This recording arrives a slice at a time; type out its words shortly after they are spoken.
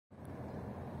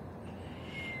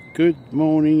Good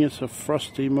morning. It's a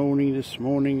frosty morning this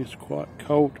morning. It's quite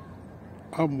cold.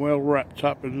 I'm well wrapped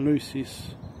up, and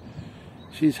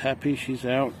she's happy. She's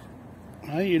out.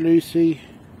 Hey, Lucy.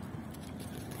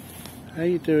 How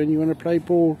you doing? You want to play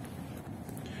ball?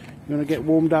 You want to get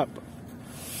warmed up?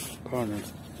 Oh no,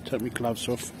 take my gloves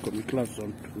off. Got my gloves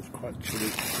on. It's quite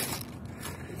chilly.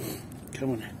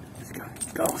 Come on then. Let's go.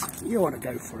 Go on. You want to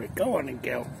go for it? Go on then,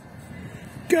 girl.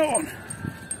 Go on.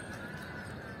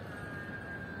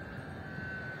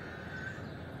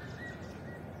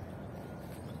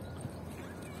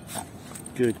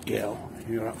 Good girl,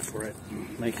 you're up for it.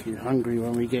 Make you hungry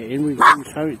when we get in. We got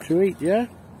something to eat, yeah?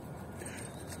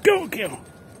 Go, girl!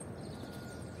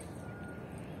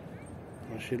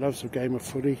 Well, she loves a game of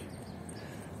footy.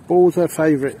 Ball's her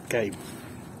favourite game.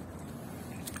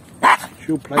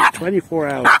 She'll play 24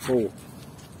 hours ball.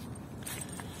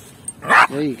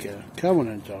 There you go. Come on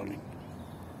then, darling.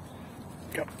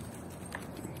 Go.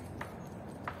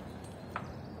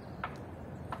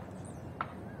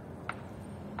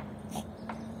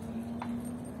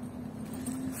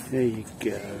 There you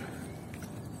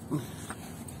go.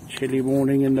 Chilly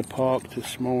morning in the park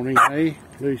this morning, eh?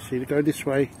 Lucy, go this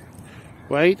way.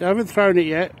 Wait, I haven't thrown it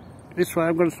yet. This way,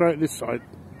 I'm going to throw it this side.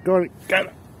 Go on, go.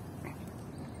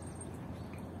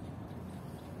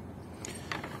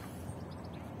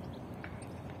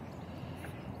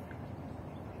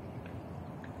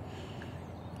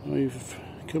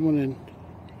 Come on in.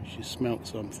 She smelt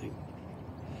something.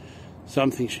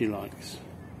 Something she likes.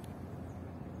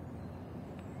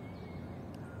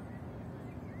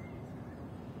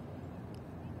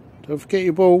 Don't forget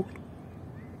your ball.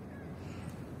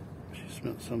 She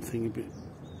smelled something a bit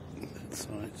on that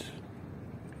side.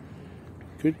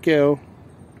 Good girl.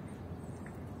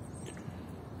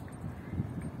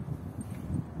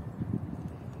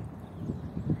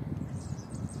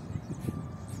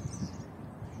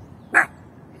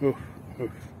 Oof,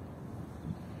 oof.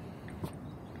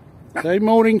 Say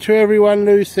morning to everyone,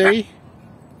 Lucy.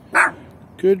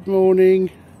 Good morning.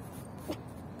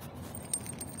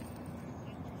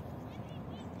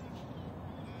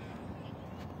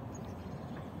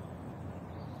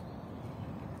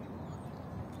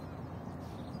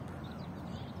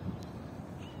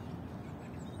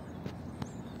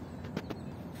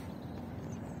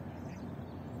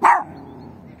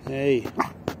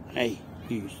 Hey,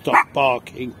 you stop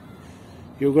barking.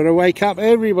 You're going to wake up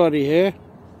everybody here.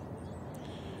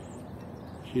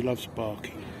 She loves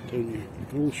barking, don't you?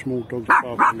 All small dogs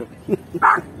barking.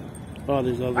 Oh,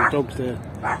 there's other dogs there.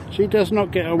 She does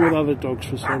not get on with other dogs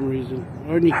for some reason.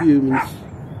 Only humans.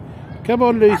 Come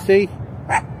on, Lucy.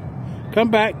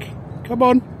 Come back. Come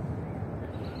on.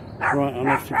 Right, I'll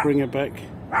have to bring her back.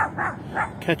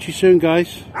 Catch you soon,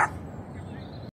 guys.